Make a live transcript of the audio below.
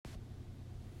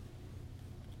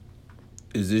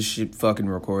Is this shit fucking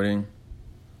recording?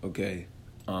 Okay.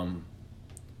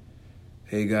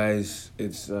 Hey guys,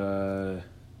 it's Jaden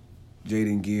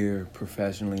Gear,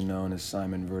 professionally known as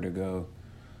Simon Vertigo.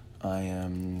 I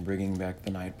am bringing back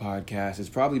the Night Podcast. It's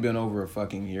probably been over a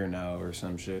fucking year now or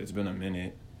some shit. It's been a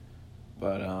minute.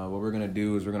 But what we're gonna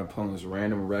do is we're gonna pull this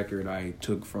random record I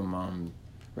took from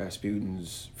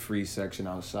Rasputin's free section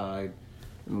outside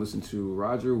and listen to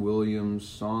Roger Williams'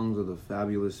 Songs of the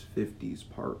Fabulous 50s,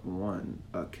 Part 1,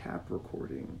 a cap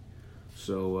recording.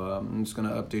 So I'm just going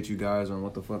to update you guys on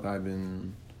what the fuck I've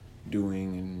been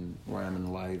doing and where I'm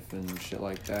in life and shit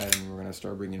like that. And we're going to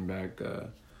start bringing back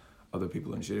other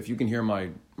people and shit. If you can hear my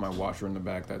washer in the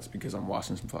back, that's because I'm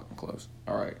washing some fucking clothes.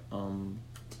 All right,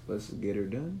 let's get her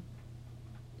done.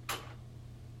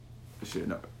 This shit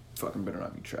fucking better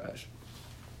not be trash.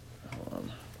 Hold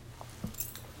on.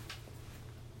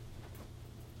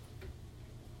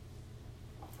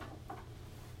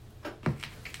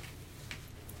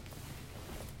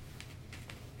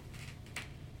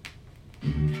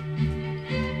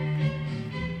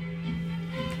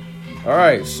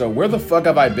 Alright, so where the fuck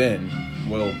have I been?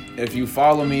 Well, if you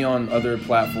follow me on other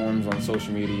platforms on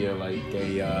social media like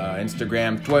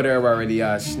Instagram, Twitter, or already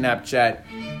Snapchat,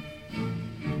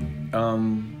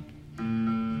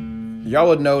 y'all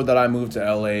would know that I moved to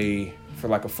LA for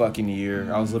like a fucking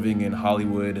year. I was living in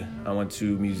Hollywood. I went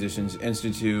to Musicians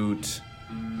Institute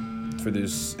for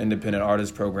this independent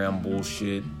artist program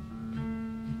bullshit.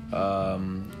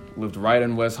 Lived right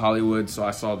in West Hollywood, so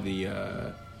I saw the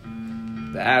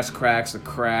ass cracks, the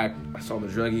crack. I saw the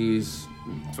druggies.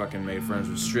 Fucking made friends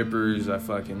with strippers. I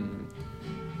fucking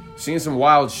seen some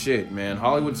wild shit, man.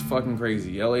 Hollywood's fucking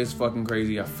crazy. LA's fucking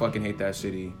crazy. I fucking hate that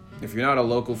city. If you're not a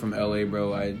local from LA,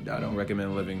 bro, I don't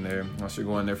recommend living there unless you're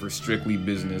going there for strictly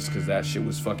business, because that shit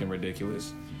was fucking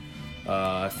ridiculous.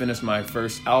 I finished my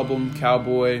first album,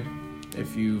 Cowboy.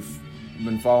 If you've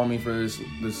been following me for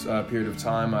this period of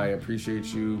time, I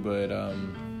appreciate you, but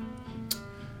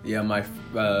yeah,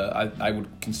 I would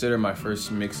consider my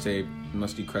first mixtape,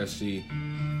 Musty Crusty.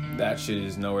 That shit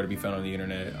is nowhere to be found on the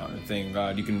internet. Thank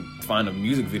God. You can find a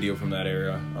music video from that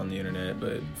era on the internet,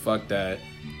 but fuck that.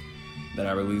 Then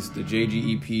I released the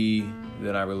JG EP.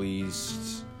 Then I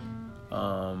released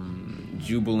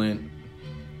Jubilant,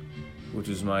 which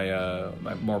is my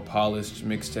more polished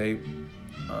mixtape.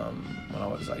 When I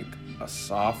was like a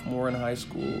sophomore in high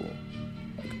school,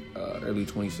 like early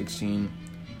 2016.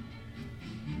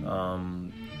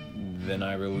 Then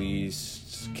I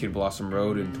released Kid Blossom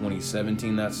Road in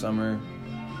 2017 that summer.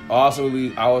 I also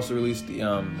released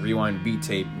the Rewind Beat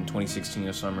Tape in 2016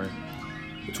 this summer.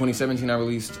 In 2017 I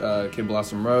released Kid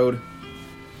Blossom Road,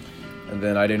 and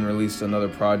then I didn't release another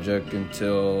project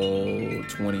until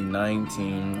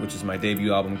 2019, which is my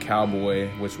debut album Cowboy,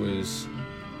 which was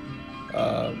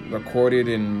recorded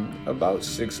in about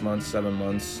 7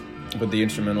 months, but the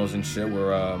instrumentals and shit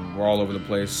were all over the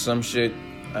place. Some shit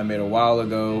I made a while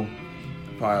ago,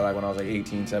 probably like when I was like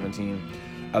 18, 17.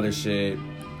 Other shit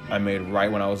I made right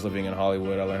when I was living in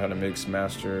Hollywood. I learned how to mix,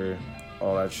 master,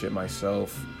 all that shit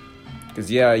myself.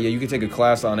 Because yeah, you can take a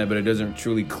class on it, but it doesn't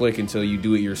truly click until you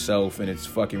do it yourself, and it's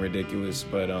fucking ridiculous.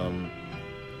 But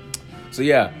so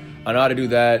yeah, I know how to do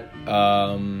that.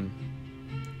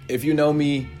 If you know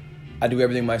me, I do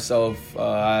everything myself.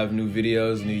 I have new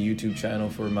videos, new YouTube channel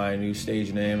for my new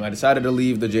stage name. I decided to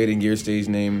leave the Jaden Gear stage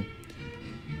name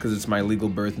because it's my legal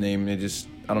birth name. It just,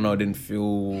 I don't know, it didn't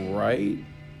feel right.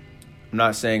 I'm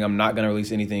not saying I'm not going to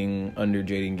release anything under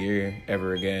Jaden Gear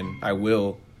ever again. I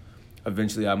will.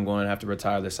 Eventually, I'm going to have to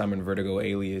retire the Simon Vertigo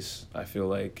alias. I feel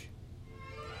like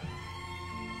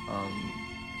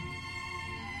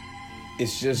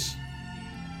it's just,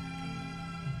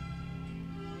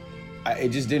 it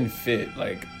just didn't fit.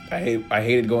 Like, I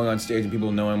hated going on stage and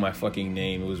people knowing my fucking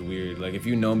name. It was weird. Like, if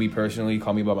you know me personally,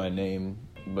 call me by my name.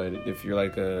 But if you're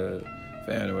like a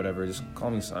fan or whatever, just call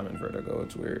me Simon Vertigo.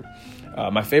 It's weird.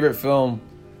 My favorite film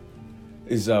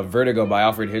is Vertigo by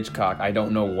Alfred Hitchcock. I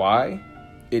don't know why.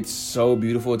 It's so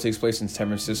beautiful. It takes place in San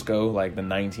Francisco, like the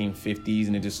 1950s,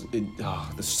 and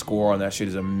the score on that shit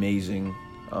is amazing.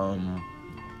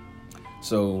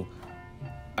 So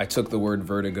I took the word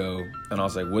Vertigo, and I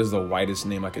was like, what is the whitest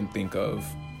name I can think of?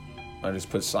 I just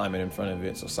put Simon in front of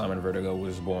it, so Simon Vertigo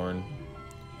was born.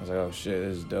 I was like, oh shit,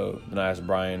 this is dope. Then I asked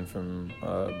Brian from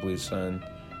Bleach Sun,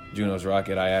 Juno's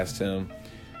Rocket, I asked him,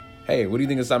 hey, what do you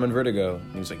think of Simon Vertigo?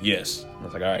 And he was like, yes. I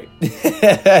was like, all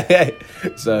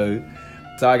right. So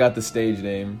I got the stage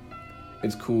name.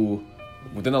 It's cool.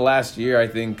 Within the last year, I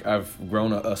think I've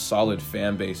grown a solid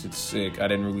fan base. It's sick. I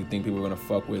didn't really think people were going to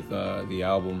fuck with the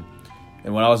album.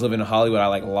 And when I was living in Hollywood, I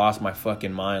like lost my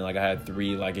fucking mind. Like I had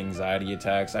 3 like anxiety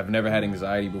attacks. I've never had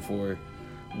anxiety before,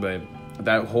 but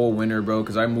that whole winter, bro,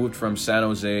 because I moved from San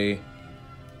Jose.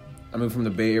 I moved from the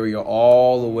Bay Area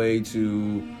all the way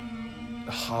to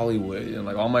Hollywood, and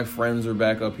like all my friends were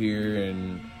back up here,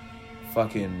 and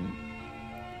fucking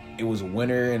it was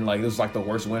winter, and like it was like the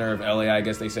worst winter of LA, I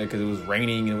guess they said, because it was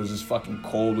raining and it was just fucking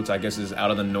cold, which I guess is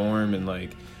out of the norm. And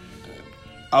like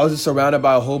I was just surrounded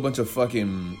by a whole bunch of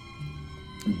fucking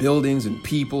buildings and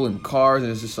people and cars,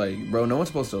 and it's just like, bro, no one's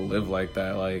supposed to live like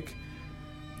that. Like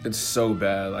it's so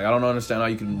bad. Like I don't understand how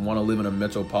you can want to live in a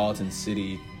metropolitan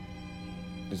city.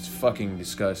 It's fucking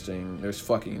disgusting. There's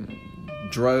fucking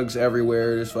drugs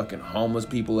everywhere. There's fucking homeless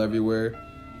people everywhere.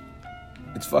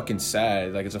 It's fucking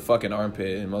sad. Like it's a fucking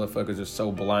armpit, and motherfuckers are so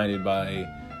blinded by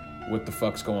what the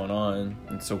fuck's going on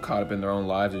and so caught up in their own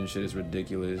lives and shit. It's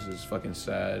ridiculous. It's fucking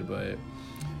sad. But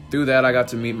through that, I got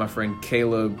to meet my friend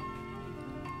Caleb.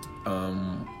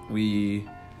 We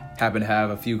happen to have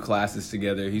a few classes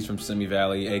together. He's from Simi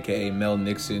Valley, aka Mel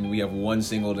Nixon. We have one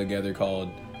single together called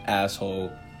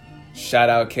Asshole. Shout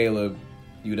out Caleb.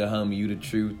 You the homie, you the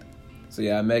truth. So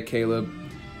yeah, I met Caleb.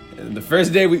 And the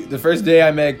first day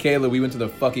I met Caleb, we went to the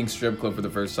fucking strip club for the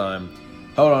first time.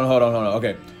 Hold on.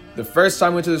 Okay. The first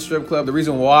time we went to the strip club, the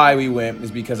reason why we went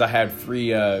is because I had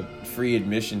free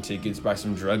admission tickets by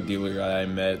some drug dealer that I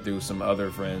met through some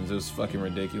other friends. It was fucking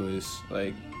ridiculous.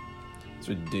 Like, it's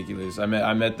ridiculous. I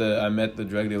met the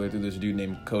drug dealer through this dude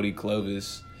named Cody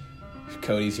Clovis.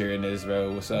 Cody's hearing this,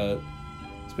 bro. What's up?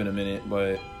 It's been a minute,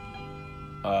 but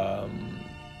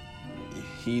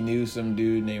he knew some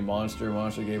dude named Monster.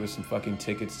 Monster gave us some fucking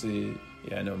tickets to,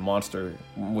 Monster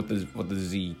with the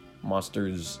Z.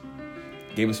 Monsters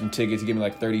gave us some tickets. He gave me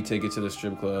like 30 tickets to the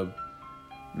strip club.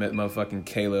 Met motherfucking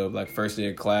Caleb like first day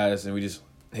of class, and we just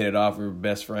hit it off. We were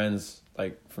best friends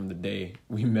like from the day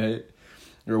we met.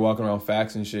 We were walking around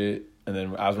Fax and shit, and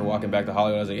then as we're walking back to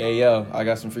Hollywood, I was like, "Hey, yo, I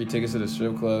got some free tickets to the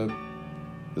strip club."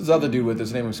 This other dude with us,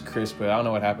 his name was Chris, but I don't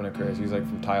know what happened to Chris. He's like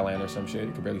from Thailand or some shit.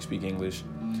 He could barely speak English.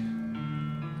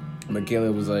 But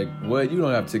Caleb was like, "What? You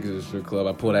don't have tickets to the strip club?"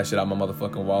 I pulled that shit out my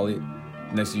motherfucking wallet.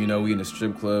 Next thing you know, we in the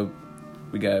strip club.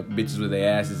 We got bitches with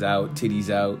their asses out, titties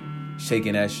out,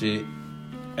 shaking that shit.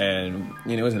 And,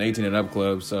 it was an 18 and up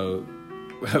club, so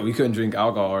we couldn't drink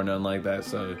alcohol or nothing like that.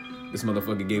 So this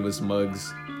motherfucker gave us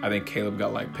mugs. I think Caleb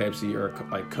got like Pepsi or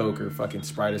like Coke or fucking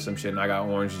Sprite or some shit, and I got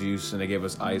orange juice, and they gave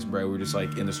us ice, bro. We were just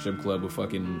like in the strip club with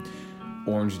fucking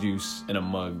orange juice in a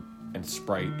mug and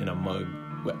Sprite in a mug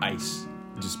with ice.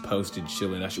 Just posted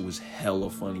chilling. That shit was hella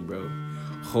funny, bro.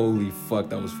 Holy fuck,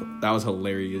 that was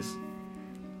hilarious.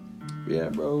 Yeah,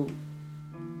 bro.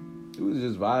 It was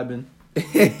just vibing.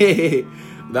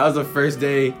 That was the first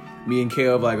day me and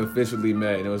Caleb like officially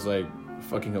met, and it was like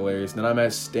fucking hilarious. Then I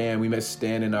met Stan. We met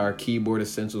Stan in our keyboard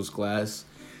essentials class.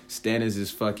 Stan is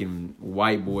this fucking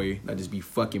white boy that just be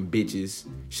fucking bitches.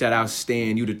 Shout out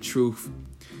Stan, you the truth.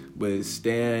 But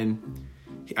Stan,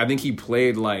 I think he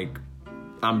played like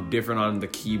I'm different on the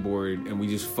keyboard, and we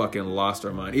just fucking lost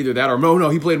our mind. Either that or no,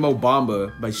 he played Mo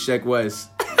Bamba by Sheck West.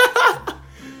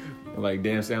 Like,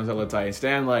 damn, Stan was hella tight.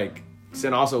 And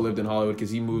Stan also lived in Hollywood because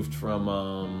he moved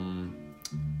from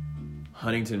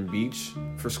Huntington Beach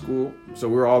for school. So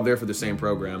we were all there for the same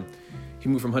program. He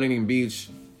moved from Huntington Beach,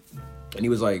 and he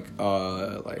was like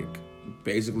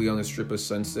basically on the strip of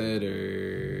Sunset,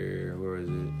 or where is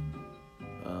it?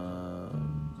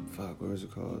 What is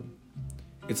it called?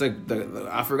 It's like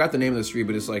I forgot the name of the street,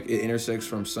 but it's like it intersects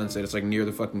from Sunset. It's like near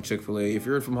the fucking Chick-fil-A. If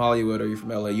you're from Hollywood or you're from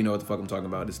LA, you know what the fuck I'm talking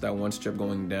about. It's that one strip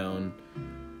going down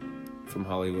from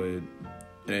Hollywood,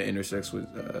 and it intersects with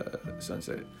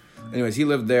Sunset. Anyways, he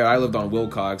lived there. I lived on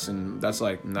Wilcox, and that's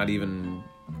like not even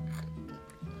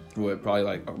probably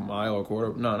like a mile or a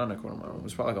quarter. No, not a quarter mile. It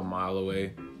was probably like a mile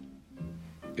away,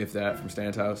 if that, from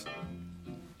Stan's house.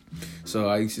 So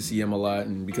I used to see him a lot,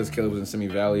 and because Caleb was in Simi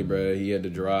Valley, bro, he had to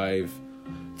drive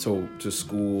to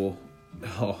school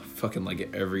fucking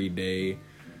like every day.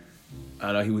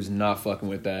 I know he was not fucking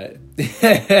with that.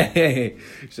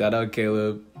 Shout out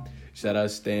Caleb. Shout out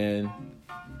Stan.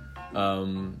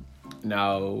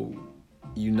 Now,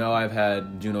 I've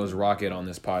had Juno's Rocket on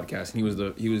this podcast, and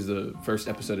he was the first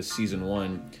episode of season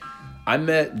 1. I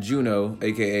met Juno,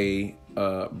 aka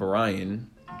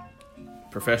Brian,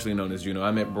 professionally known as Juno.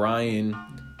 I met Brian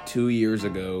 2 years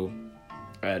ago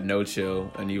at No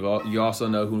Chill, and you also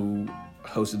know who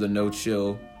hosted the No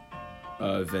Chill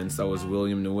events. That was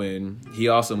William Nguyen. He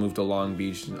also moved to Long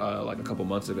Beach like a couple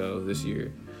months ago this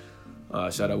year.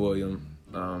 Shout out William.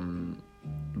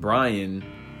 Brian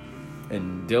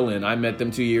and Dylan, I met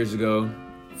them 2 years ago.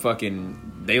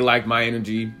 Fucking, they liked my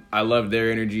energy. I loved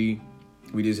their energy.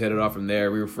 we just hit it off from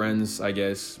there. We were friends, I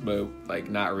guess, but like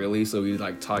not really. So we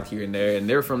like talk here and there. And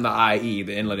they're from the IE,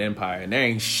 the Inland Empire, and there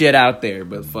ain't shit out there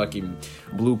but fucking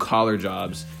blue collar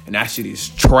jobs, and that shit is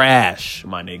trash,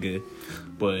 my nigga.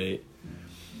 But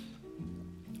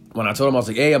when I told them, I was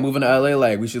like, hey, I'm moving to LA,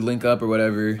 like we should link up or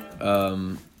whatever.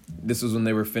 This was when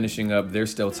they were finishing up their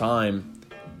Still Time.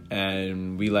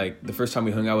 And we like, the first time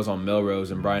we hung out was on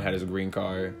Melrose, and Brian had his green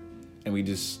card. And we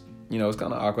just, you know, it was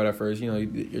kind of awkward at first. You know,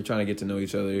 you're trying to get to know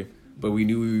each other. But we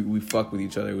knew we fucked with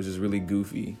each other. It was just really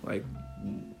goofy.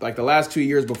 Like the last 2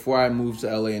 years before I moved to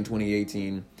LA in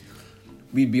 2018,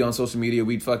 we'd be on social media.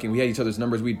 We had each other's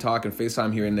numbers. We'd talk and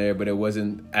FaceTime here and there. But it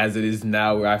wasn't as it is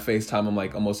now where I FaceTime him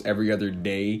like almost every other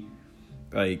day.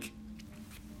 Like,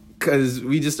 because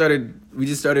we just started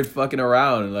fucking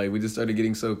around. Like, we just started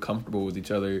getting so comfortable with each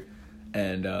other.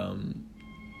 And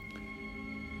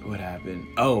what happened?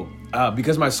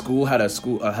 Because my school had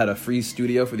a free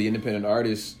studio for the independent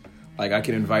artists. Like, I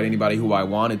could invite anybody who I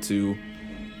wanted to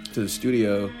the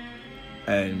studio.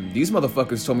 And these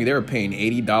motherfuckers told me they were paying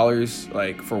 $80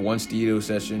 like for one studio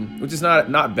session, which is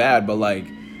not bad, but like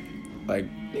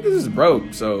niggas is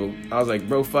broke. So I was like,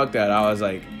 bro, fuck that. I was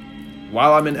like,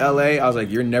 while I'm in LA, I was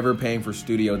like, you're never paying for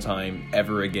studio time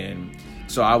ever again.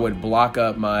 So I would block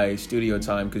up my studio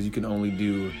time because you can only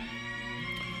do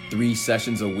 3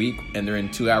 sessions a week, and they're in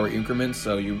 2-hour increments.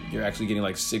 So you're actually getting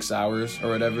like 6 hours or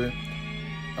whatever.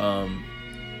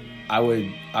 I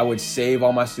would save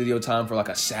all my studio time for like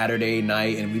a Saturday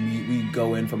night, and we'd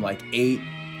go in from like 8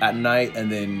 at night and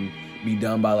then be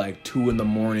done by like 2 in the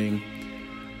morning.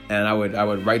 And I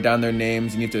would write down their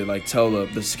names, and you have to like tell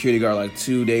the security guard like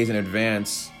 2 days in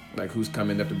advance, like who's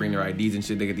coming. They have to bring their IDs and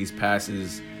shit. They get these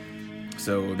passes.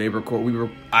 So they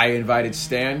record. I invited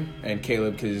Stan and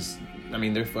Caleb because I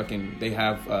mean they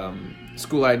have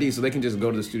school ID, so they can just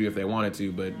go to the studio if they wanted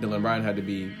to. But Dylan and Brian had to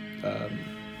be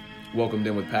welcomed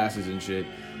in with passes and shit.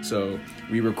 So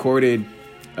we recorded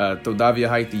Todavia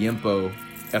Hay Tiempo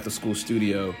at the school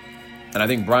studio, and I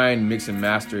think Brian mixed and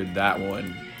mastered that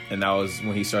one. And that was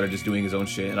when he started just doing his own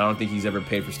shit. And I don't think he's ever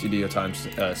paid for studio time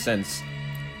since.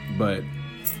 But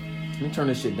let me turn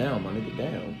this shit down, my nigga,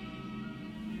 down.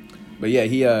 But yeah,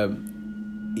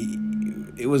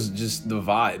 it was just the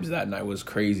vibes that night was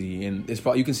crazy. And it's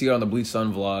probably, you can see it on the Bleach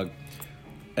Sun vlog.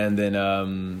 And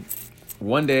then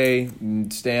one day,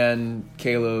 Stan,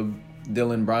 Caleb,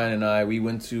 Dylan, Brian, and I, we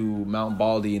went to Mount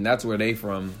Baldy, and that's where they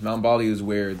from. Mount Baldy is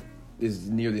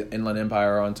near the Inland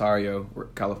Empire, Ontario, or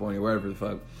California, wherever the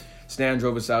fuck. Stan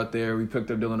drove us out there. We picked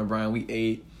up Dylan and Brian. We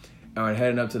ate, and we're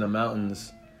heading up to the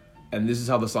mountains. And this is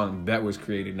how the song Bet was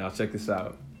created. Now check this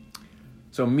out.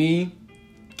 So me,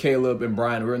 Caleb, and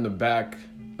Brian, we're in the back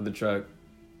of the truck.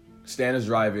 Stan is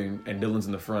driving, and Dylan's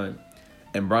in the front.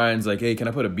 And Brian's like, hey, can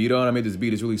I put a beat on? I made this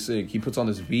beat. It's really sick. He puts on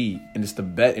this beat, and it's the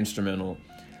Bet instrumental.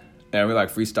 And we're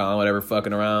like freestyling, whatever,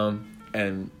 fucking around.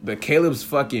 But Caleb's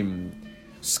fucking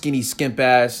skinny skimp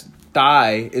ass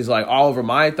thigh is like all over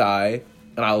my thigh,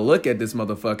 and I look at this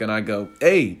motherfucker and I go,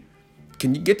 hey,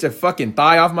 can you get your fucking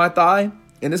thigh off my thigh?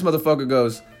 And this motherfucker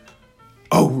goes,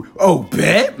 oh,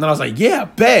 bet? And I was like, yeah,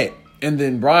 bet. And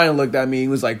then Brian looked at me and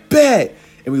was like, bet.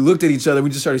 And we looked at each other. We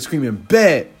just started screaming,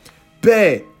 bet,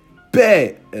 bet,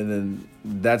 bet. And then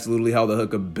that's literally how the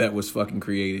hook of Bet was fucking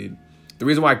created. The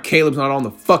reason why Caleb's not on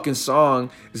the fucking song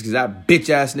is because that bitch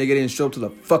ass nigga didn't show up to the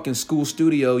fucking school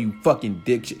studio, you fucking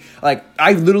dick shit. Like,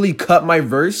 I literally cut my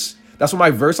verse. That's why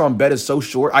my verse on Bet is so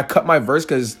short. I cut my verse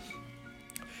because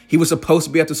he was supposed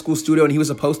to be at the school studio and he was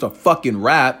supposed to fucking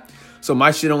rap. So my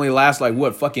shit only lasts like,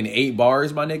 what, fucking 8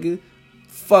 bars, my nigga?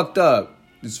 Fucked up.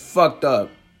 It's fucked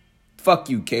up. Fuck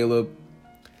you, Caleb.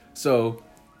 So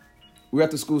we're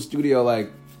at the school studio,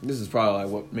 like, this is probably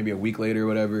like, what, maybe a week later or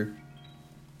whatever.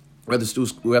 We're at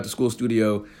the school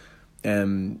studio,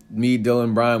 and me,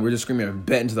 Dylan, Brian, we're just screaming a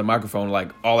Bet into the microphone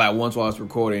like all at once while I was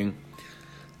recording,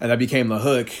 and that became the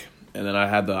hook. And then I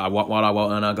had the I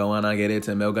go and I get it,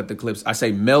 and Mel got the clips. I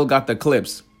say Mel got the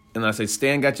clips, and I say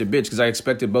Stan got your bitch because I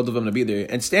expected both of them to be there.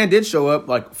 And Stan did show up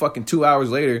like fucking 2 hours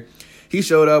later. He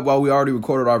showed up while we already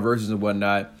recorded our verses and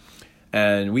whatnot,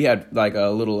 and we had like a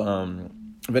little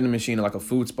vending machine and like a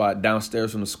food spot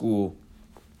downstairs from the school.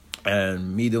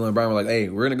 And me, Dylan, and Brian were like, hey,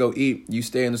 we're going to go eat. You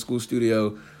stay in the school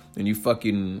studio and you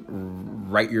fucking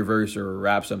write your verse or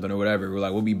rap something or whatever. We're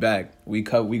like, we'll be back. We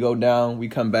go down. We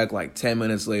come back like 10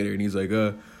 minutes later. And he's like,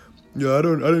 yeah, I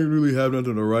didn't really have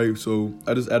nothing to write. So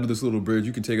I just added this little bridge.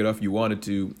 You can take it off if you wanted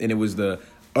to. And it was the,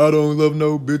 I don't love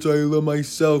no bitch. I love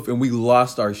myself. And we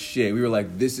lost our shit. We were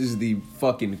like, this is the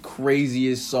fucking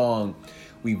craziest song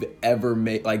we've ever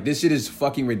made. Like, this shit is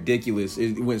fucking ridiculous.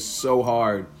 It went so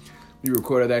hard. We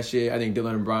recorded that shit. I think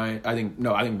Dylan and Brian. I think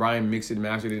Brian mixed it and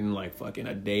mastered it in like fucking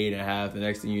a day and a half. The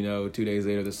next thing you know, 2 days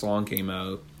later, the song came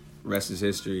out. Rest is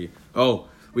history. Oh,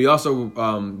 we also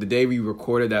the day we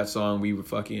recorded that song, we were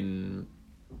fucking.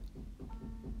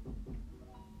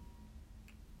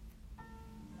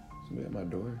 Somebody at my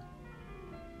door.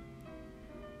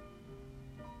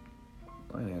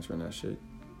 I ain't answering that shit.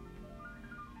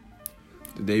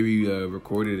 The day we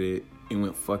recorded it, it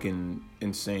went fucking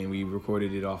insane. We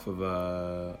recorded it off of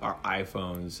our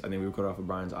iPhones. I think we recorded off of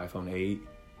Brian's iPhone 8.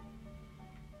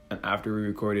 And after we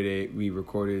recorded it, we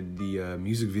recorded the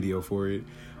music video for it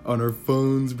on our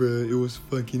phones, bro. It was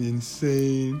fucking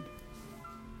insane.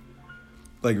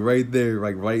 Like right there,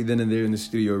 like right then and there in the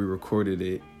studio, we recorded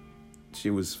it.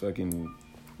 Shit was fucking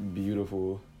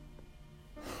beautiful.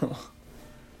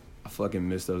 I fucking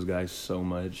miss those guys so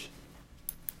much.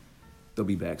 They'll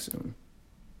be back soon.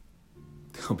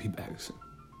 They'll be back soon.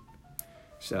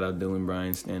 Shout out Dylan,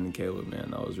 Brian, Stan, and Caleb,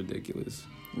 man. That was ridiculous.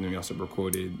 And then we also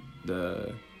recorded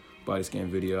the body scan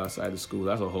video outside the school.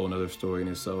 That's a whole nother story in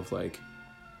itself. Like,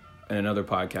 in another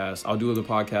podcast, I'll do other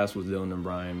podcasts with Dylan and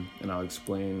Brian, and I'll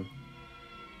explain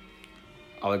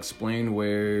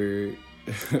where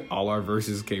all our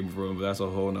verses came from, but that's a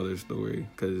whole nother story.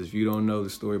 Because if you don't know the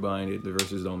story behind it, the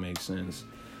verses don't make sense.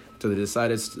 So they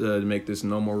decided to make this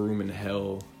No More Room in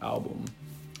Hell album.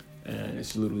 And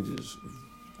it's literally just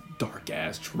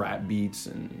dark-ass trap beats.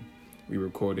 And we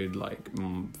recorded, like,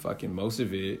 fucking most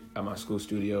of it at my school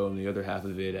studio and the other half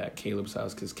of it at Caleb's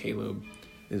house. Because Caleb,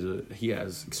 he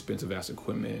has expensive-ass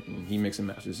equipment. And he mixes and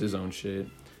masters his own shit.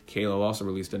 Caleb also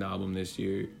released an album this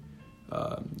year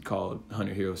called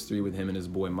 100 Heroes 3 with him and his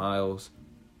boy Miles.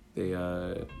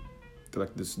 They're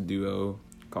like this duo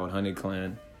called Honey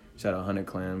Clan. Shout out Honey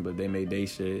Clan, but they made they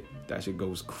shit. That shit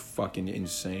goes fucking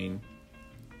insane.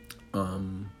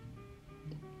 And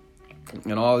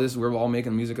all this, we're all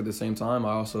making music at the same time.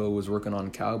 I also was working on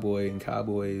Cowboy, and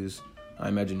Cowboy is, I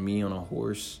imagine me on a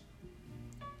horse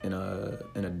in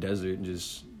a desert,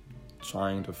 just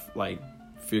trying to like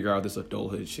figure out this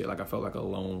adulthood shit. Like I felt like a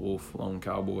lone wolf, lone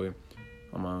cowboy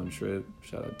on my own trip.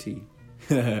 Shout out T.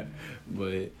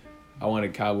 But I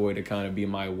wanted Cowboy to kind of be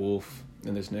my wolf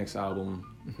in this next album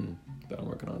that I'm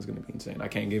working on. Is going to be insane. I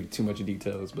can't give too much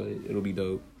details, but it'll be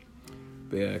dope.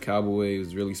 But yeah, Cowboy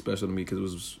was really special to me because it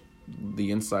was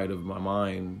the inside of my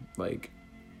mind, like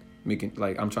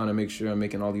I'm trying to make sure I'm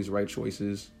making all these right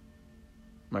choices.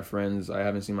 My friends, I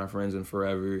haven't seen my friends in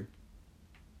forever.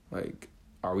 Like,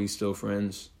 are we still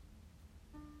friends?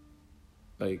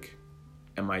 Like,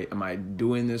 am I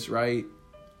doing this right?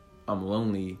 I'm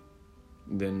lonely.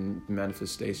 Then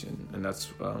manifestation, and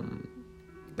that's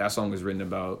that song was written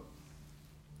about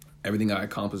everything I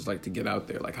accomplished, like to get out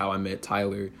there, like how I met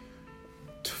Tyler.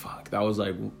 Fuck, that was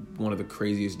like one of the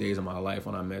craziest days of my life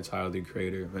when I met Tyler, the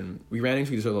Creator. And we ran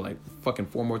into each other like fucking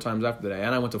 4 more times after that.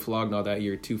 And I went to Flognaw that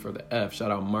year too for the F. Shout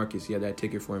out Marcus, he had that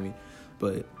ticket for me.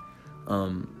 But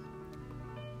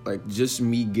like just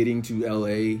me getting to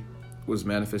LA was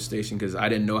manifestation because I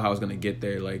didn't know how I was gonna get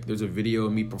there. Like there's a video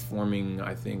of me performing,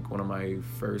 I think one of my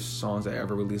first songs I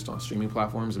ever released on streaming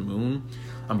platforms, Moon.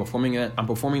 I'm performing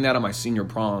that on my senior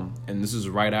prom, and this is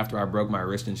right after I broke my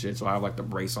wrist and shit, so I have like the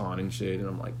brace on and shit, and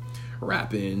I'm like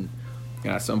rapping,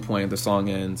 and at some point the song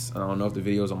ends. I don't know if the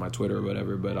video's on my Twitter or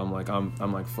whatever, but I'm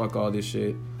like fuck all this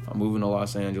shit, I'm moving to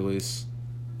Los Angeles,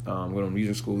 I'm going to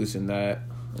music school, this and that,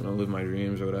 I'm gonna live my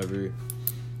dreams or whatever.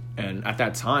 And at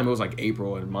that time, it was like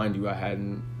April, and mind you, I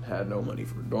hadn't had no money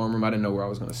for a dorm room. I didn't know where I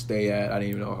was going to stay at. I didn't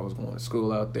even know if I was going to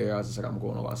school out there. I was just like, I'm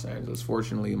going to Los Angeles.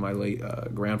 Fortunately, my late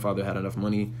grandfather had enough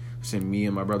money to send me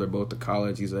and my brother both to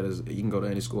college. He said, you can go to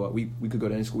any school. We could go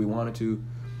to any school we wanted to.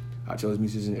 I chose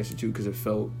Musician Institute because it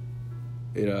felt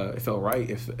right.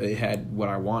 If it had what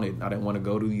I wanted. I didn't want to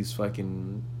go to these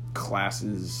fucking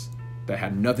classes that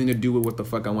had nothing to do with what the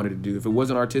fuck I wanted to do. If it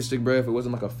wasn't artistic, bro, if it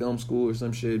wasn't like a film school or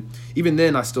some shit, even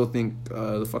then I still think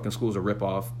the fucking school's a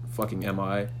ripoff. Fucking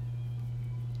MI.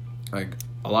 Like,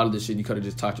 a lot of this shit you could have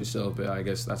just taught yourself, but I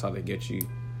guess that's how they get you.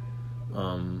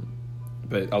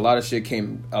 But a lot of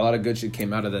good shit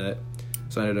came out of that.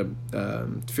 So I ended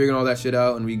up figuring all that shit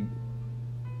out, and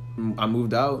I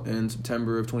moved out in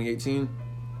September of 2018.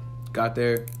 Got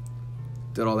there,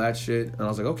 did all that shit, and I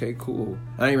was like, okay, cool.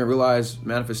 I didn't even realize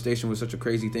manifestation was such a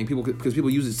crazy thing. Because people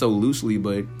use it so loosely,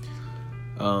 but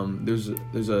there's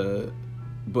a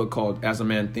book called As a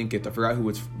Man Thinketh. I forgot who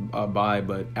it's by,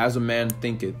 but As a Man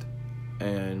Thinketh,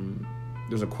 and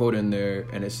there's a quote in there,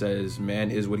 and it says,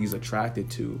 man is what he's attracted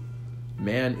to.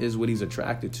 Man is what he's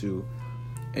attracted to.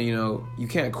 And, you know, you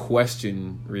can't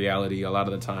question reality a lot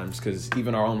of the times, because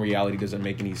even our own reality doesn't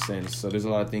make any sense. So there's a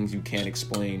lot of things you can't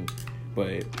explain,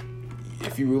 but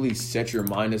if you really set your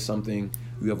mind to something,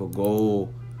 you have a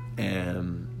goal,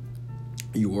 and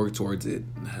you work towards it,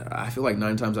 I feel like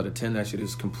 9 times out of 10 that shit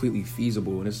is completely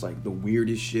feasible, and it's like the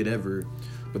weirdest shit ever.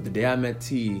 But the day I met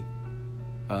T,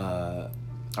 I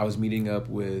was meeting up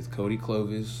with Cody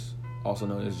Clovis, also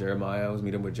known as Jeremiah. I was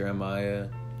meeting with Jeremiah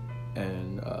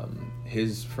and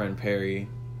his friend Perry,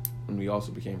 and we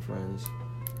also became friends.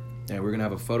 And we were gonna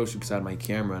have a photo shoot because I had my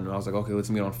camera, and I was like, okay, let's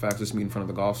meet on Fax. Let's meet in front of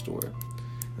the golf store.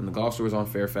 And the golf store is on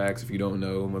Fairfax. If you don't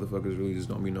know, motherfuckers really just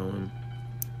don't be knowing.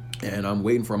 And I'm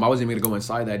waiting for him. I wasn't even gonna go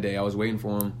inside that day. I was waiting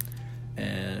for him,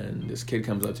 and this kid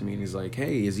comes up to me and he's like,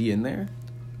 hey, is he in there?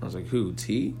 I was like, who,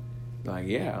 T? Like,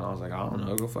 yeah. And I was like, I don't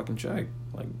know, go fucking check.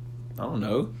 Like, I don't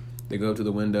know. They go up to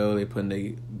the window, they put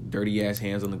their dirty ass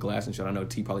hands on the glass and shit. I know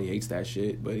T probably hates that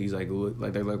shit, but he's like,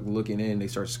 they're like looking in, they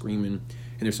start screaming,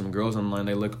 and there's some girls online.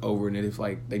 They look over and it's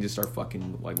like they just start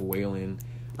fucking like wailing.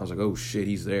 I was like, oh shit,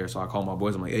 he's there. So I call my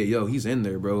boys. I'm like, hey, yo, he's in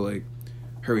there, bro. Like,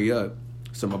 hurry up.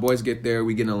 So my boys get there,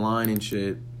 we get in a line and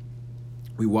shit.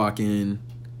 We walk in,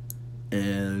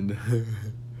 and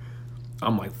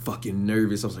I'm like fucking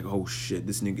nervous. I was like, oh shit,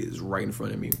 this nigga is right in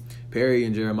front of me. Perry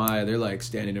and Jeremiah, they're like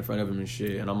standing in front of him and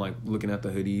shit, and I'm like looking at the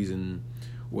hoodies and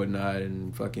whatnot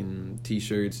and fucking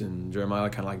t-shirts, and Jeremiah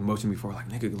kind of like motioned me forward, like,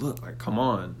 nigga, look, like, come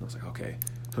on. I was like, okay,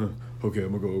 okay,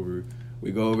 I'm gonna go over.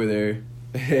 We go over there.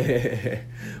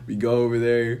 We go over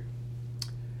there.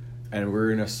 And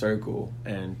we're in a circle,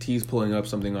 and T's pulling up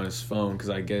something on his phone because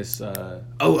I guess,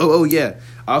 oh yeah.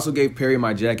 I also gave Perry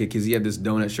my jacket because he had this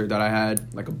donut shirt that I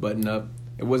had, like a button up.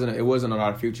 It wasn't an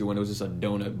Odd Future one. It was just a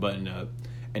donut button up,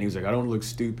 and he was like, I don't look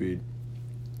stupid,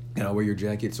 and I'll wear your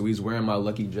jacket. So he's wearing my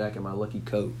lucky jacket, my lucky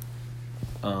coat,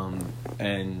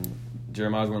 and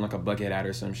Jeremiah's wearing like a bucket hat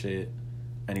or some shit,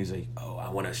 and he's like, oh, I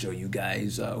want to show you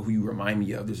guys who you remind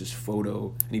me of. There's this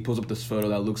photo, and he pulls up this photo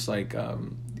that looks like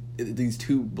these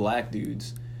two black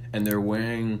dudes, and they're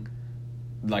wearing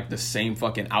like the same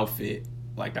fucking outfit,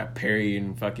 like that Perry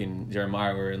and fucking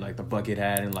Jeremiah were in, like the bucket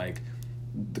hat and like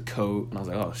the coat. And I was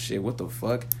like, oh shit, what the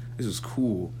fuck? This is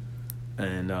cool.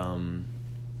 And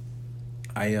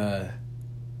I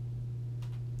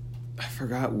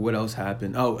forgot what else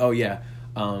happened. Oh yeah.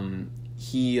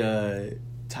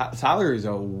 Tyler is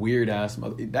a weird ass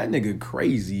mother. That nigga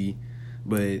crazy.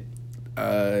 But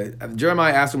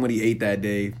Jeremiah asked him what he ate that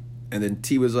day, and then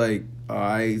T was like, oh,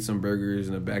 I ate some burgers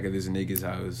in the back of this nigga's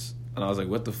house. And I was like,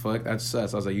 what the fuck? That's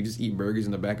sus. I was like, you just eat burgers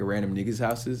in the back of random niggas'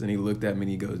 houses? And he looked at me and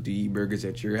he goes, do you eat burgers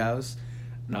at your house?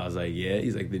 And I was like, yeah.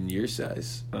 He's like, then you're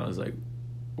sus. And I was like,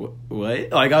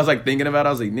 what? Like, I was like thinking about it.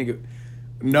 I was like, nigga,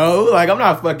 no, like, I'm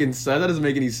not fucking sus. That doesn't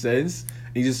make any sense.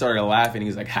 And he just started laughing. He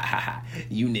was like, ha ha ha,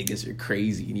 you niggas are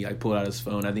crazy. And he like pulled out his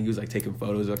phone. I think he was like taking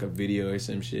photos, like a video or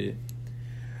some shit.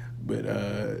 But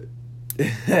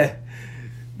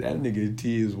that nigga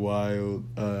T is wild.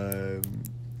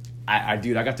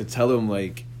 Dude, I got to tell him,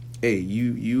 like, hey,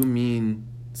 you mean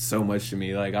so much to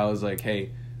me. Like, I was like,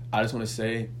 hey, I just want to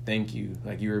say thank you.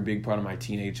 Like, you were a big part of my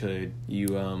teenagehood.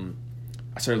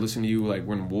 I started listening to you, like,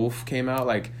 when Wolf came out.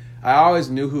 Like, I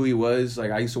always knew who he was. Like,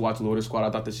 I used to watch Loader Squad.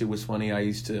 I thought the shit was funny. I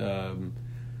used to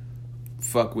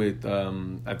fuck with,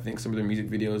 I think, some of their music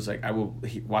videos. Like, I will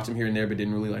watch them here and there, but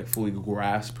didn't really, like, fully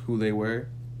grasp who they were.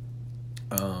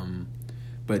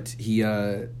 But he,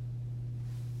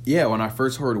 yeah, when I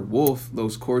first heard Wolf,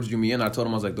 those chords drew me in. I told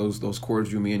him, I was like, those chords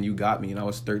drew me in, you got me. And I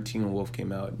was 13 when Wolf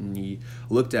came out, and he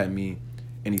looked at me,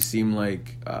 and he seemed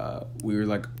like we were,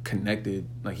 like, connected.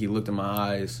 Like, he looked in my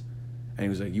eyes, and he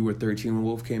was like, you were 13 when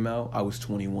Wolf came out? I was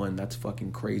 21. That's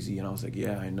fucking crazy. And I was like,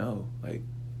 yeah, I know. Like,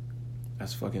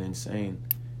 that's fucking insane.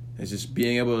 It's just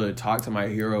being able to talk to my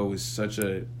hero was such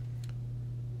a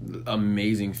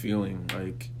amazing feeling.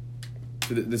 Like,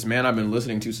 this man I've been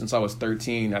listening to since I was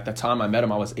 13. At the time I met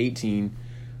him, I was 18.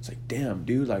 It's like, damn,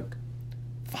 dude, like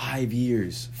 5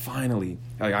 years, finally.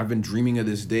 Like, I've been dreaming of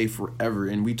this day forever.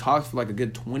 And we talked for like a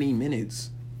good 20 minutes.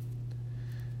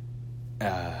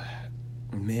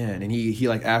 Man, and he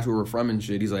like asked where we're from and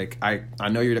shit. He's like, I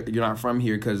know you're not from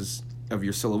here because of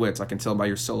your silhouettes. I can tell by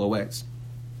your silhouettes.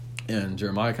 And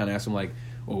Jeremiah kind of asked him, like,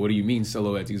 well, what do you mean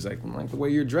silhouettes? He's like the way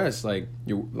you're dressed. Like,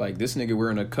 you're like this nigga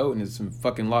wearing a coat and it's from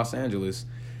fucking Los Angeles.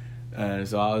 And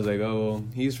so I was like, oh,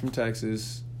 he's from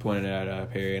Texas, pointing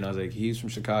at Perry. And I was like, he's from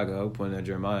Chicago, pointing at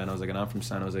Jeremiah. And I was like, and I'm from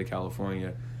San Jose,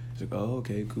 California. He's like, oh,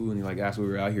 okay, cool. And he like asked what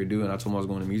we were out here doing. I told him I was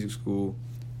going to music school.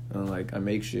 And like, I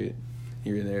make shit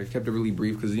here and there. Kept it really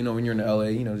brief because, you know, when you're in LA,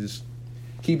 you know, just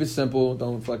keep it simple.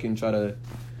 Don't fucking try to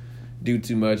do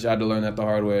too much. I had to learn that the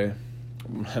hard way.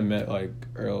 I met like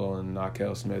Earl and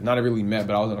Nakel Smith. Not really met,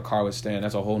 but I was in a car with Stan.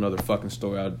 That's a whole nother fucking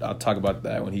story. I'll talk about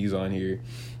that when he's on here.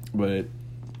 But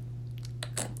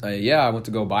yeah, I went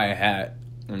to go buy a hat,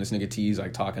 and this nigga T's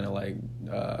like talking to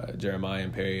like Jeremiah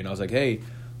and Perry, and I was like, hey,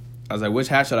 which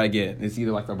hat should I get? It's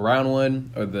either like the brown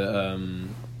one or the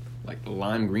like the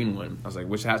lime green one. I was like,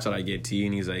 which hat should I get, T?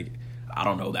 And he's like, I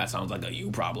don't know, that sounds like a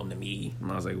you problem to me.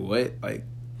 And I was like, what? Like,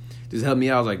 just help me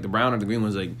out. I was like, the brown or the green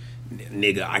one's like,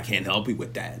 nigga, I can't help you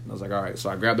with that. And I was like, all right. So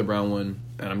I grabbed the brown one,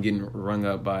 and I'm getting rung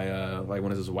up by like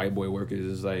one of his white boy workers.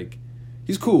 Is like,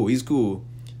 he's cool.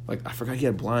 Like, I forgot he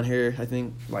had blonde hair, I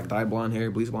think, like dyed blonde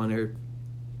hair, bleached blonde hair.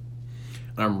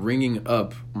 And I'm ringing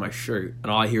up my shirt,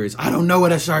 and all I hear is, I don't know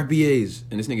what a Sharpie is.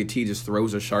 And this nigga T just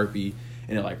throws a Sharpie,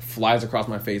 and it like flies across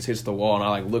my face, hits the wall, and I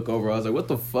like look over. I was like, what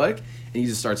the fuck? And he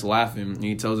just starts laughing, and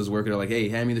he tells his worker, like, hey,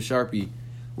 hand me the Sharpie.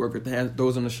 Worker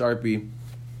throws him the Sharpie,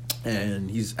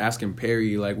 and he's asking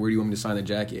Perry, like, where do you want me to sign the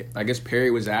jacket? I guess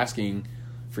Perry was asking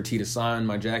for T to sign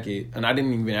my jacket, and I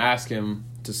didn't even ask him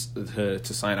to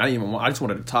sign. I just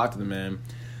wanted to talk to the man.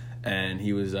 And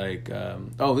he was like,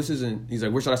 oh, this isn't, he's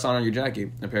like, where should I sign on your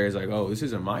jacket? And Perry's like, oh, this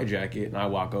isn't my jacket. And I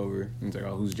walk over, and he's like,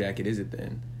 oh, whose jacket is it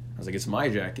then? I was like, it's my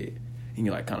jacket. And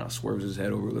he like kind of swerves his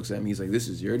head over, looks at me. He's like, this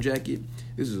is your jacket?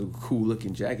 This is a cool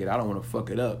looking jacket. I don't want to fuck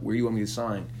it up. Where do you want me to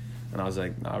sign? And I was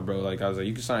like, nah, bro. Like, I was like,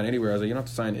 you can sign anywhere. I was like, you don't have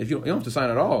to sign. You don't have to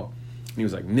sign at all. And he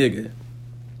was like, nigga,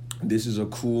 this is a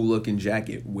cool looking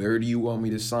jacket. Where do you want me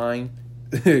to sign?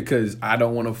 Because I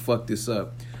don't want to fuck this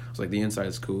up. I was like, the inside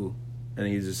is cool. And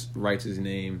he just writes his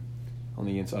name on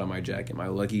the inside of my jacket, my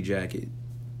lucky jacket.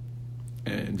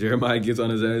 And Jeremiah gets on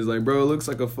his head. He's like, bro, it looks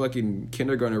like a fucking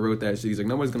kindergartner wrote that shit. He's like,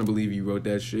 nobody's going to believe you wrote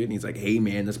that shit. And he's like, hey,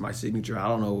 man, that's my signature. I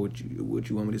don't know what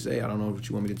you want me to say. I don't know what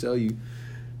you want me to tell you.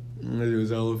 And it was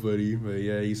hella funny. But,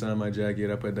 yeah, he signed my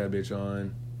jacket. I put that bitch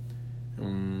on.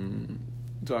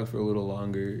 Talked for a little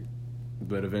longer.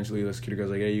 But eventually this kid goes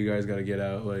like, hey, you guys got to get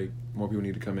out. Like, more people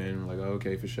need to come in. I'm like, oh,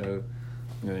 okay, for sure.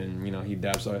 And, you know, he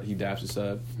daps us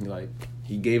up.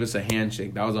 He gave us a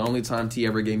handshake. That was the only time T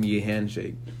ever gave me a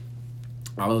handshake.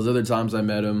 All those other times I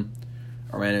met him,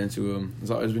 I ran into him.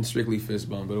 It's always been strictly fist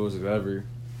bump, but it was whatever.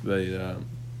 But I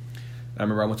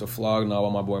remember I went to Flog Gnaw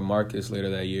with my boy Marcus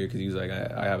later that year because he was like,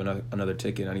 I have another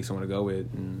ticket. I need someone to go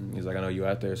with. And he's like, I know you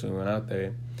out there. So we went out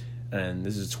there. And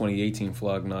this is 2018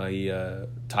 Flog Gnaw.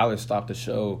 Tyler stopped the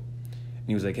show. And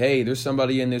he was like, hey, there's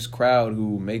somebody in this crowd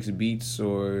who makes beats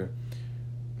or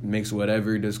makes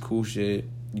whatever, does cool shit.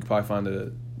 You can probably find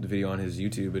the video on his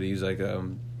YouTube. But he's like,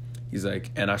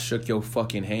 and I shook your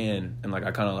fucking hand. And, like,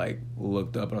 I kind of, like,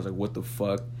 looked up. And I was like, what the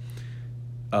fuck?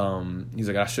 He's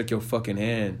like, I shook your fucking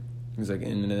hand. He's like,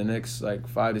 in the next, like,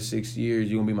 5 to 6 years,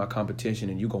 you're going to be my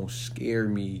competition. And you going to scare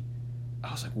me.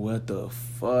 I was like, what the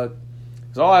fuck?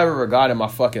 Because all I ever got in my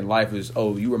fucking life is,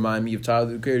 oh, you remind me of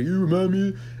Tyler, the Creator. You remind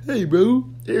me, hey, bro,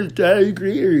 there's Tyler, the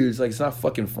Creator. It's like, it's not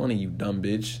fucking funny, you dumb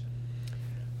bitch.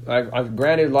 Like,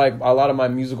 granted, like, a lot of my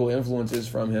musical influences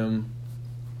from him.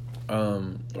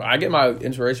 I get my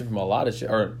inspiration from a lot of shit,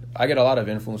 or I get a lot of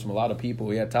influence from a lot of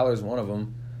people. Yeah, Tyler's one of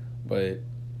them, but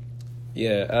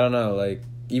yeah, I don't know. Like,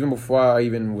 even before I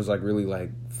even was like really like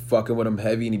fucking with him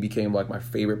heavy, and he became like my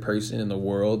favorite person in the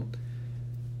world,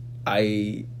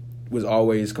 I was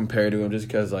always compared to him just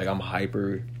because like I'm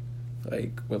hyper,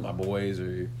 like with my boys,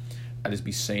 or I just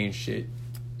be saying shit.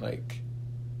 Like,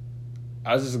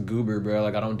 I was just a goober, bro.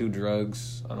 Like, I don't do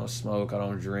drugs, I don't smoke, I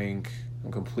don't drink.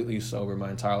 I'm completely sober.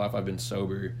 My entire life I've been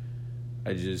sober.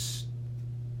 There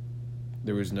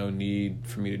was no need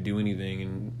for me to do anything.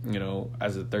 And, you know,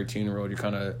 as a 13-year-old, you're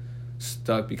kind of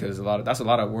stuck because that's a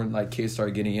lot of when, like, kids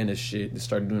start getting into shit. They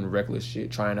started doing reckless shit,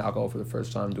 trying alcohol for the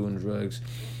first time, doing drugs.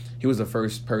 He was the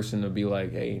first person to be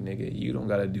like, hey, nigga, you don't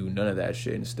got to do none of that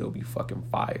shit and still be fucking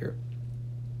fire.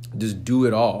 Just do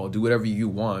it all. Do whatever you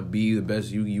want. Be the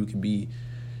best you can be.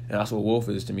 And that's what Wolf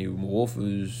is to me. Wolf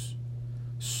is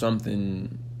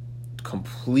something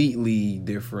completely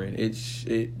different.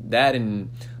 That and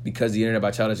Because the Internet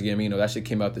by Childish Gambino, that shit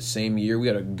came out the same year. We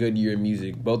had a good year in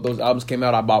music. Both those albums came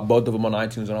out. I bought both of them on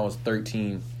iTunes when I was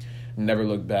 13. Never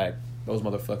looked back. Those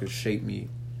motherfuckers shaped me.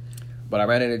 But I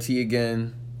ran into T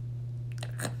again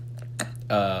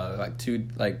a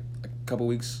couple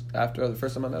weeks after the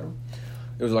first time I met him.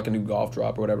 It was like a new golf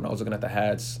drop or whatever, and I was looking at the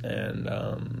hats,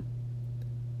 and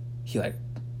he like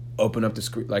opened up the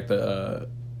screen, like the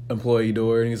employee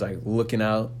door, and he's like looking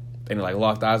out, and he like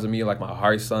locked eyes with me, like my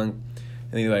heart sunk,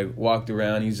 and he like walked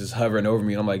around, he's just hovering over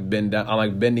me, and I'm like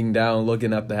bending down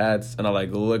looking up the hats, and I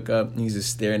like look up, and he's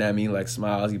just staring at me, like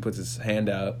smiles, he puts his hand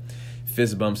out,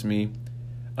 fist bumps me.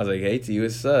 I was like, hey T,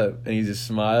 what's up? And he just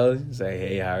smiled. He's like,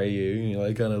 hey, how are you? And he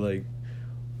like kind of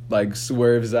like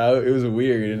swerves out. It was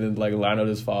weird. And then like Lionel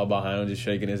just followed behind him, just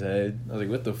shaking his head. I was like,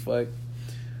 what the fuck?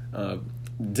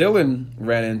 Dylan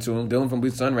ran into him. Dylan from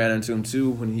Bleach Sun ran into him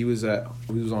too when he was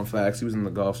on Facts. He was in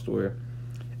the golf store,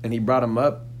 and he brought him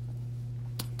up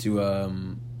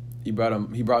to he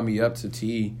brought me up to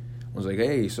T. I was like,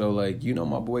 hey, so like you know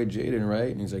my boy Jaden, right?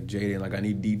 And he's like, Jaden, like I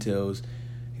need details.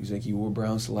 He was like, he wore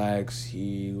brown slacks.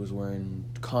 He was wearing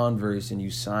Converse, and you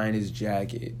signed his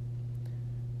jacket.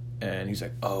 And he's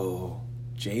like, oh,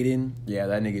 Jaden? Yeah,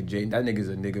 that nigga Jaden. That nigga's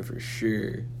a nigga for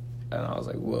sure. And I was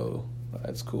like, whoa,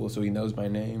 that's cool. So he knows my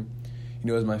name. He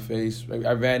knows my face.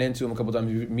 I ran into him a couple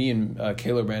times. Me and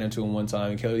Caleb ran into him one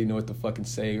time. And Caleb didn't know what to fucking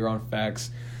say. We were on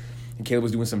Facts. And Caleb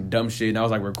was doing some dumb shit. And I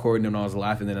was like recording him and I was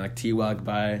laughing. And then like T walked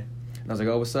by. And I was like,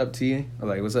 oh, what's up, T? I was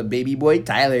like, what's up, baby boy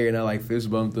Tyler? And I like fist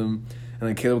bumped him. And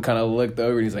then Caleb kind of looked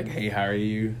over and he's like, hey, how are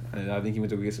you? And I think he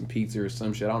went to go get some pizza or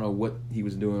some shit. I don't know what he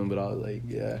was doing, but I was like,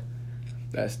 yeah,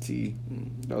 that's T.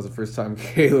 That was the first time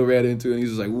Caleb ran into it. And he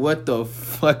was just like, what the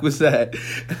fuck was that?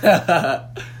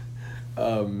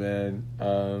 Oh, man.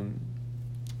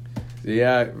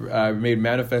 Yeah, I made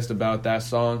Manifest about that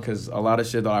song because a lot of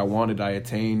shit that I wanted, I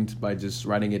attained by just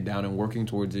writing it down and working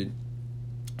towards it.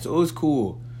 So it was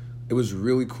cool. It was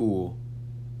really cool.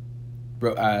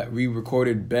 Bro, we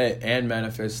recorded Bet and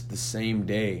Manifest the same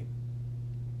day.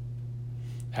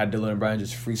 Had Dylan and Brian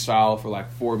just freestyle for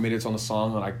like 4 minutes on the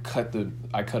song, and I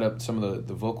cut up some of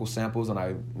the vocal samples, and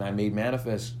I made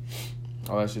Manifest.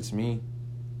 All that shit's me.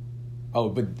 Oh,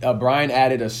 but Brian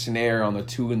added a snare on the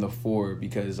 2 and the 4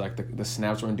 because like the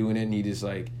snaps weren't doing it, and he just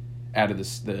like added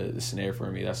the snare for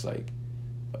me. That's like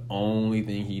the only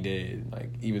thing he did.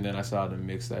 Like even then, I still had to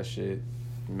mix that shit,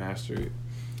 and master it.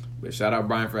 But shout out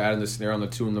Brian for adding the snare on the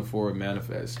 2 and the 4 of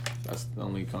Manifest. That's the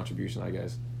only contribution, I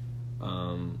guess.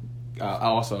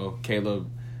 Also,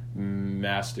 Caleb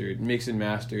mixed and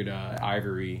mastered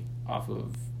Ivory off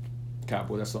of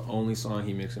Cowboy. That's the only song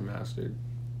he mixed and mastered.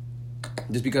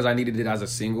 Just because I needed it as a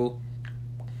single.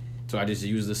 So I just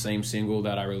used the same single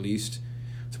that I released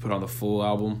to put on the full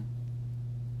album.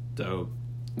 So,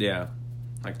 yeah,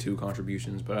 like 2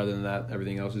 contributions. But other than that,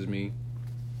 everything else is me.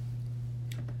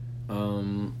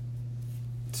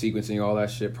 Sequencing, all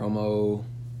that shit, promo,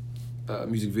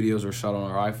 music videos were shot on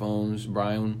our iPhones.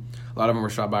 Brian, a lot of them were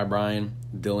shot by Brian,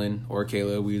 Dylan, or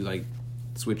Caleb. We like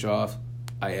switch off.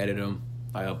 I edit them,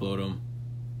 I upload them.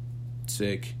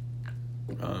 Sick.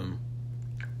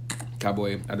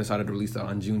 Cowboy, I decided to release that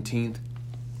on Juneteenth,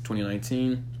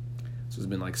 2019. So it's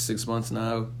been like 6 months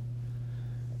now.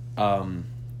 I'm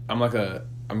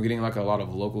getting like a lot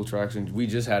of local traction. We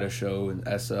just had a show in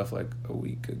SF like a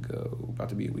week ago, about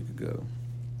to be a week ago.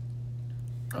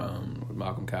 With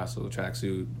Malcolm Castle,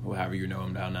 Tracksuit, however you know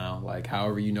him down now. Like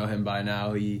however you know him by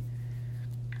now, the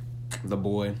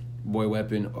Boy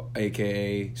Weapon,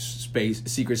 aka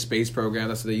Secret Space Program.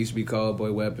 That's what they used to be called,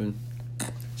 Boy Weapon.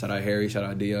 Shout out Harry, shout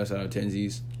out Dia, shout out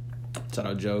Tenzies, shout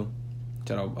out Joe,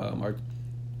 shout out Mark.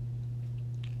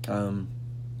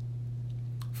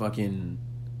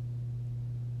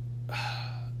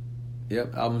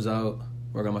 Yep, album's out.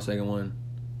 Working on my second one.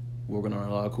 Working on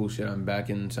a lot of cool shit. I'm back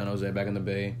in San Jose, back in the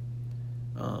Bay.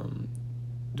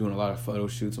 Doing a lot of photo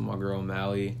shoots with my girl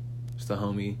Mally, just a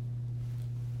homie.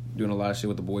 Doing a lot of shit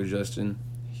with the boy Justin.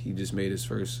 He just made his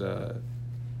first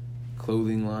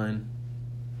clothing line.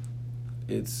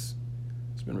 It's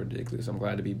been ridiculous. I'm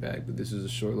glad to be back, but this is a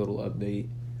short little update.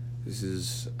 This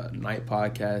is Night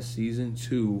Podcast Season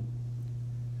 2.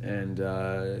 And,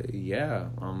 yeah,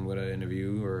 I'm going to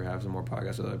interview or have some more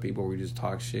podcasts with other people where we just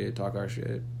talk our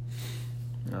shit.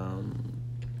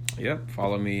 Yep,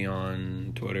 follow me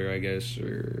on Twitter, I guess,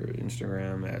 or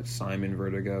Instagram at Simon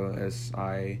Vertigo,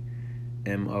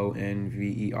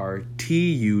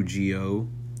 SIMONVERTUGO.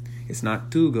 It's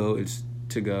not to go, it's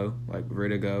to go, like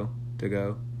Vertigo, to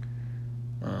go.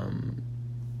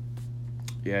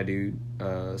 Yeah, dude,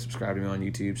 subscribe to me on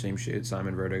YouTube, same shit,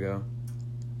 Simon Vertigo.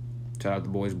 Shout out the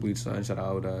boys Bleach Sun. Shout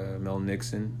out Mel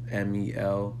Nixon,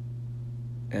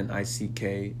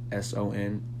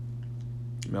 MELNICKSON.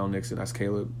 Mel Nixon, that's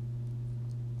Caleb.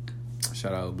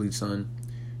 Shout out Bleach Sun.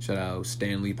 Shout out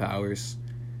Stanley Powers.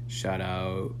 Shout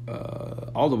out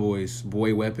all the boys.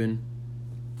 Boy Weapon.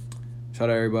 Shout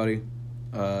out everybody.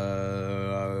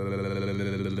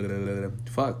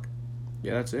 Fuck.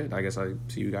 Yeah, that's it. I guess I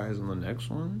see you guys on the next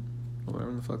one.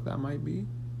 Whatever the fuck that might be.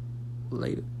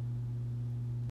 Later.